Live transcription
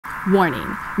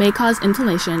Warning: may cause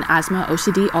inflammation, asthma,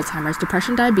 OCD, Alzheimer's,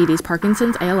 depression, diabetes,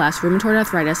 Parkinson's, ALS, rheumatoid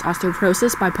arthritis,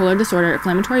 osteoporosis, bipolar disorder,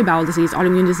 inflammatory bowel disease,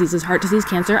 autoimmune diseases, heart disease,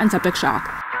 cancer, and septic shock.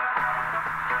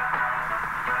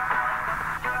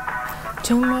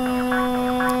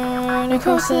 Tumor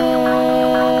necrosis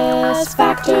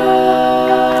factor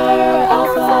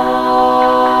alpha.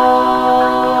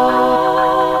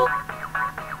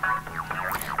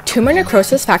 Tumor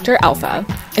necrosis factor alpha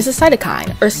is a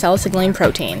cytokine, or cell signaling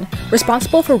protein,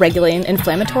 responsible for regulating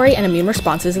inflammatory and immune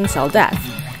responses in cell death.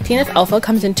 TNF-alpha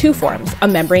comes in two forms, a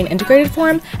membrane-integrated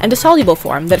form and a soluble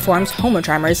form that forms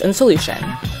homotrimers in solution.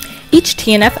 Each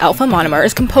TNF-alpha monomer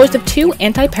is composed of two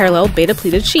anti-parallel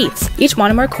beta-pleated sheets. Each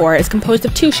monomer core is composed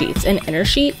of two sheets, an inner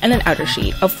sheet and an outer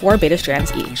sheet, of 4 beta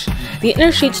strands each. The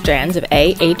inner sheet strands of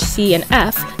A, H, C, and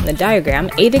F in the diagram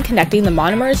aid in connecting the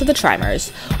monomers of the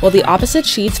trimers, while the opposite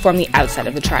sheets form the outside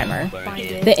of the trimer.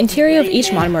 The interior of each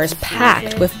monomer is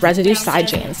packed with residue side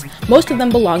chains, most of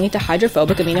them belonging to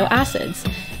hydrophobic amino acids.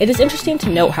 It is interesting to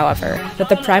note, however, that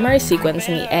the primary sequence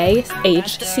in the A,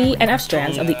 H, C, and F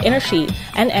strands of the inner sheet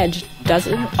and edge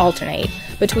doesn't alternate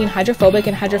between hydrophobic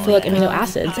and hydrophilic amino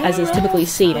acids, as is typically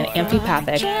seen in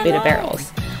amphipathic beta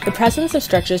barrels. The presence of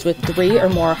structures with 3 or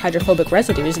more hydrophobic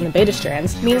residues in the beta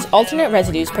strands means alternate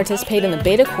residues participate in the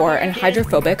beta core and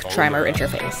hydrophobic trimer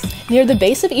interface. Near the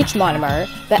base of each monomer,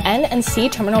 the N and C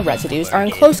terminal residues are in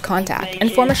close contact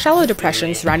and form a shallow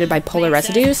depression surrounded by polar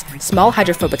residues, small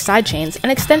hydrophobic side chains,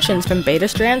 and extensions from beta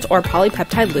strands or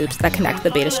polypeptide loops that connect the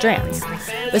beta strands.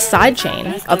 The side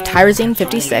chain of tyrosine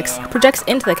 56 projects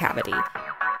into the cavity.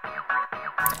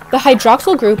 The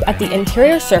hydroxyl group at the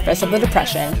interior surface of the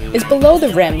depression is below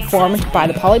the rim formed by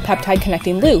the polypeptide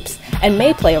connecting loops and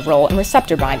may play a role in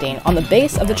receptor binding on the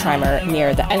base of the trimer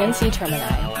near the N and C termini.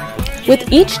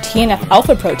 With each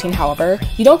TNF-alpha protein, however,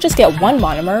 you don't just get one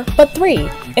monomer, but 3.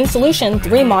 In solution,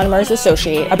 3 monomers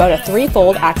associate about a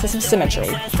 3-fold axis of symmetry,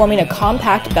 forming a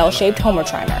compact bell-shaped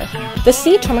homotrimer. The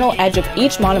C terminal edge of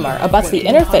each monomer abuts the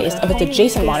interface of its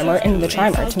adjacent monomer into the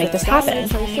trimer to make this happen.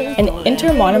 An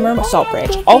intermonomer salt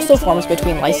bridge also forms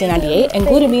between lysine 98 and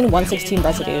glutamine 116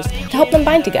 residues to help them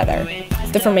bind together.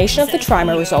 The formation of the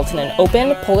trimer results in an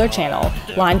open, polar channel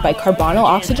lined by carbonyl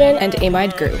oxygen and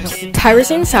amide groups.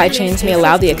 Tyrosine side chains may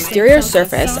allow the exterior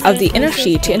surface of the inner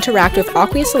sheet to interact with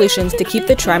aqueous solutions to keep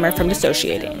the trimer from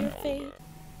dissociating.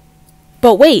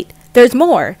 But wait! There's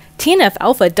more!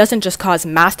 TNF-alpha doesn't just cause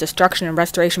mass destruction and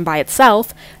restoration by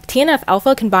itself.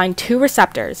 TNF-alpha can bind 2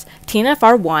 receptors,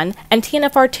 TNFR1 and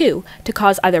TNFR2, to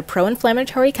cause either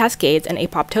pro-inflammatory cascades and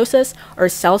apoptosis or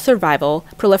cell survival,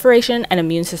 proliferation, and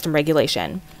immune system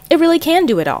regulation. It really can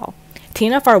do it all.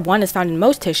 TNFR1 is found in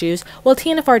most tissues, while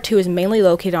TNFR2 is mainly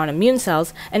located on immune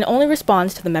cells and only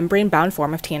responds to the membrane-bound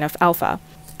form of TNF-alpha.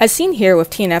 As seen here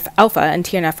with TNF-alpha and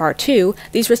TNFR2,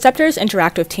 these receptors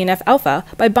interact with TNF-alpha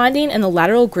by binding in the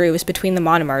lateral grooves between the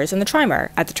monomers and the trimer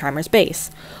at the trimer's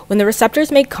base. When the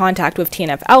receptors make contact with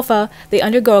TNF-alpha, they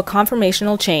undergo a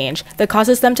conformational change that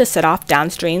causes them to set off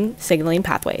downstream signaling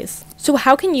pathways. So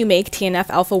how can you make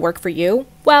TNF-alpha work for you?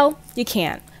 Well, you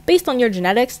can't. Based on your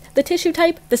genetics, the tissue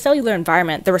type, the cellular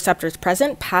environment, the receptors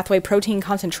present, pathway protein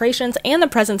concentrations, and the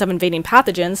presence of invading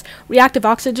pathogens, reactive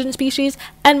oxygen species,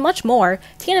 and much more,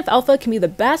 TNF-alpha can be the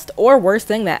best or worst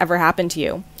thing that ever happened to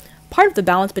you. Part of the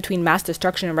balance between mass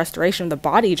destruction and restoration of the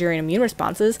body during immune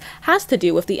responses has to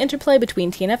do with the interplay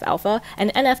between TNF-alpha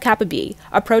and NF-kappa B,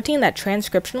 a protein that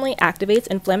transcriptionally activates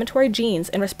inflammatory genes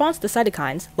in response to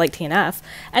cytokines, like TNF,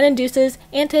 and induces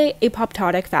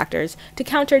anti-apoptotic factors to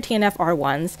counter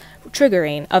TNFR1's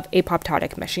triggering of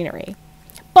apoptotic machinery.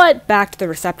 But back to the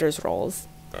receptors' roles.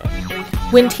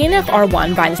 When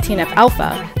TNFR1 binds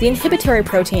TNF-alpha, the inhibitory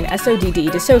protein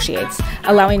SODD dissociates,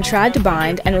 allowing TRAD to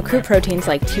bind and recruit proteins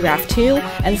like TRAF2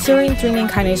 and serine-threonine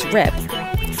kinase RIP.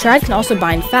 TRAD can also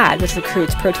bind FAD, which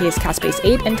recruits protease caspase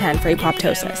 8 and 10 for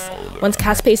apoptosis. Once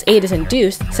caspase 8 is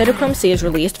induced, cytochrome C is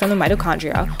released from the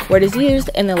mitochondria, where it is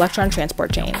used in the electron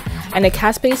transport chain, and a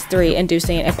caspase 3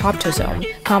 inducing apoptosome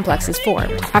complex is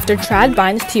formed. After TRAD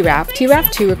binds TRAF,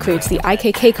 TRAF2 recruits the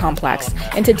IKK complex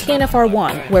into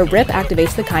TNFR1, where RIP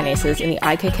activates the kinases in the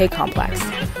IKK complex.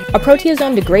 A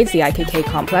proteasome degrades the IKK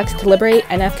complex to liberate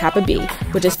NF-kappa B,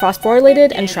 which is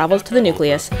phosphorylated and travels to the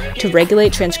nucleus to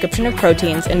regulate transcription of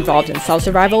proteins involved in cell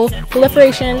survival,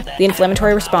 proliferation, the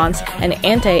inflammatory response, and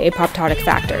anti-apoptotic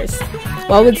factors.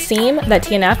 While it would seem that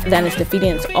TNF then is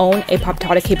defeating its own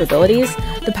apoptotic capabilities,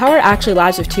 the power actually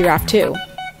lies with TRAF2.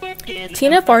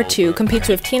 TNFR2 competes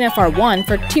with TNFR1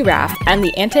 for TRAF and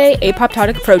the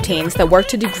anti-apoptotic proteins that work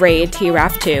to degrade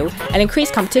TRAF2 and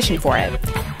increase competition for it.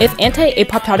 If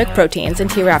anti-apoptotic proteins in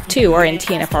TRAF2 are in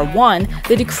TNFR1,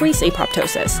 they decrease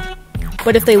apoptosis.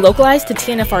 But if they localize to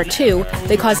TNFR2,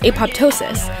 they cause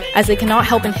apoptosis, as they cannot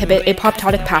help inhibit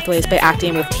apoptotic pathways by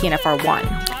acting with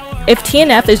TNFR1. If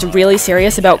TNF is really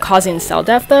serious about causing cell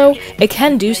death, though, it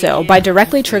can do so by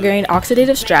directly triggering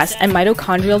oxidative stress and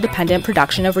mitochondrial-dependent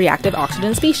production of reactive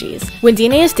oxygen species. When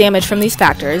DNA is damaged from these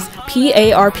factors,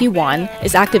 PARP1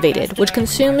 is activated, which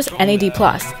consumes NAD+,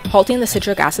 halting the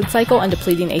citric acid cycle and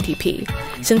depleting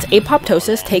ATP. Since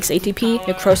apoptosis takes ATP,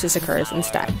 necrosis occurs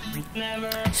instead.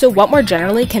 So what more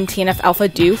generally can TNF-alpha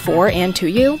do for and to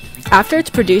you? After it's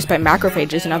produced by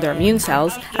macrophages and other immune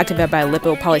cells, activated by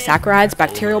lipopolysaccharides,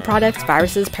 bacterial products,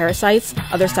 viruses, parasites,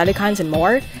 other cytokines, and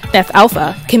more,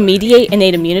 TNF-alpha can mediate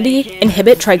innate immunity,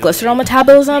 inhibit triglycerol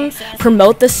metabolism,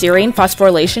 promote the serine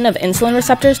phosphorylation of insulin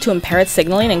receptors to impair its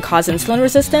signaling and cause insulin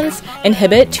resistance,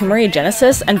 inhibit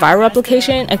tumorigenesis and viral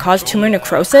replication, and cause tumor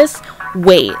necrosis.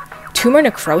 Wait, tumor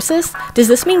necrosis? Does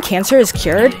this mean cancer is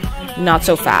cured? Not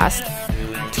so fast.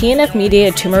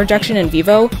 TNF-mediated tumor rejection in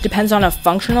vivo depends on a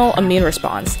functional immune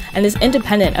response and is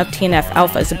independent of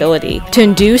TNF-alpha's ability to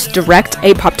induce direct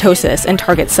apoptosis in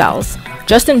target cells.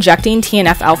 Just injecting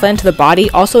TNF-alpha into the body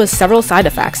also has several side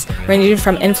effects, ranging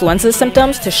from influenza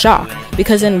symptoms to shock,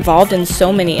 because it's involved in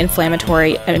so many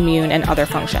inflammatory, immune, and other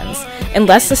functions.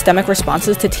 Unless systemic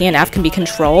responses to TNF can be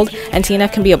controlled and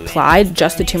TNF can be applied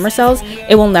just to tumor cells,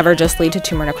 it will never just lead to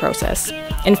tumor necrosis.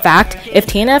 In fact, if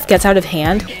TNF gets out of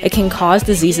hand, it can cause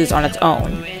diseases on its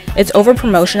own. Its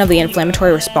overpromotion of the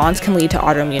inflammatory response can lead to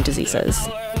autoimmune diseases.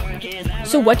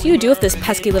 So what do you do if this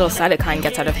pesky little cytokine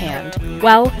gets out of hand?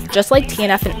 Well, just like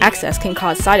TNF in excess can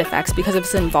cause side effects because of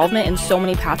its involvement in so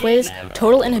many pathways,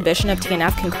 total inhibition of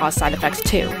TNF can cause side effects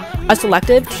too. A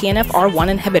selective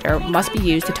TNFR1 inhibitor must be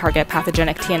used to target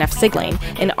pathogenic TNF signaling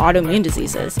in autoimmune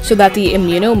diseases so that the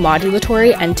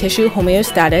immunomodulatory and tissue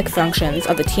homeostatic functions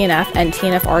of the TNF and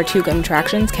TNFR2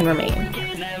 interactions can remain.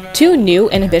 Two new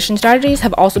inhibition strategies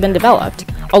have also been developed.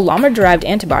 A llama-derived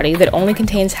antibody that only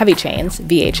contains heavy chains,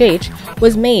 VHH,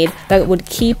 was made that would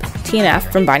keep TNF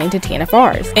from binding to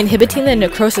TNFRs, inhibiting the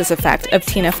necrosis effect of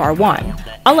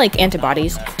TNFR1. Unlike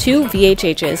antibodies, two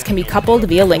VHHs can be coupled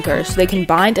via linkers so they can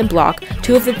bind and block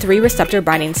two of the three receptor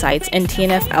binding sites in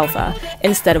TNF-alpha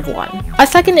instead of one. A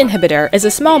second inhibitor is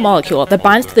a small molecule that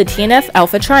binds to the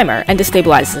TNF-alpha trimer and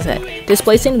destabilizes it,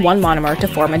 displacing one monomer to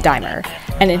form a dimer,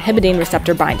 and inhibiting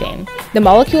receptor binding. The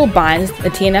molecule binds the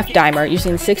TNF dimer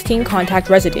using 16 contact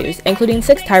residues, including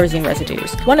 6 tyrosine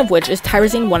residues, one of which is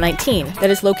tyrosine 119 that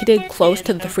is located close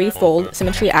to the threefold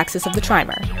symmetry axis of the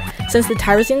trimer. Since the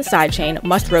tyrosine side chain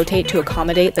must rotate to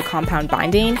accommodate the compound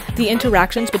binding, the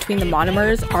interactions between the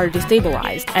monomers are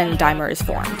destabilized and a dimer is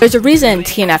formed. There's a reason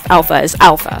TNF-alpha is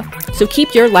alpha, so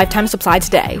keep your lifetime supply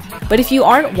today. But if you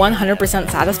aren't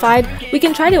 100% satisfied, we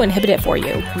can try to inhibit it for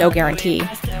you, no guarantee.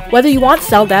 Whether you want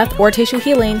cell death or tissue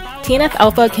healing,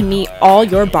 TNF-alpha can meet all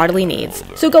your bodily needs.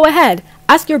 So go ahead,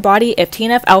 ask your body if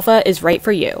TNF-alpha is right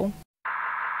for you.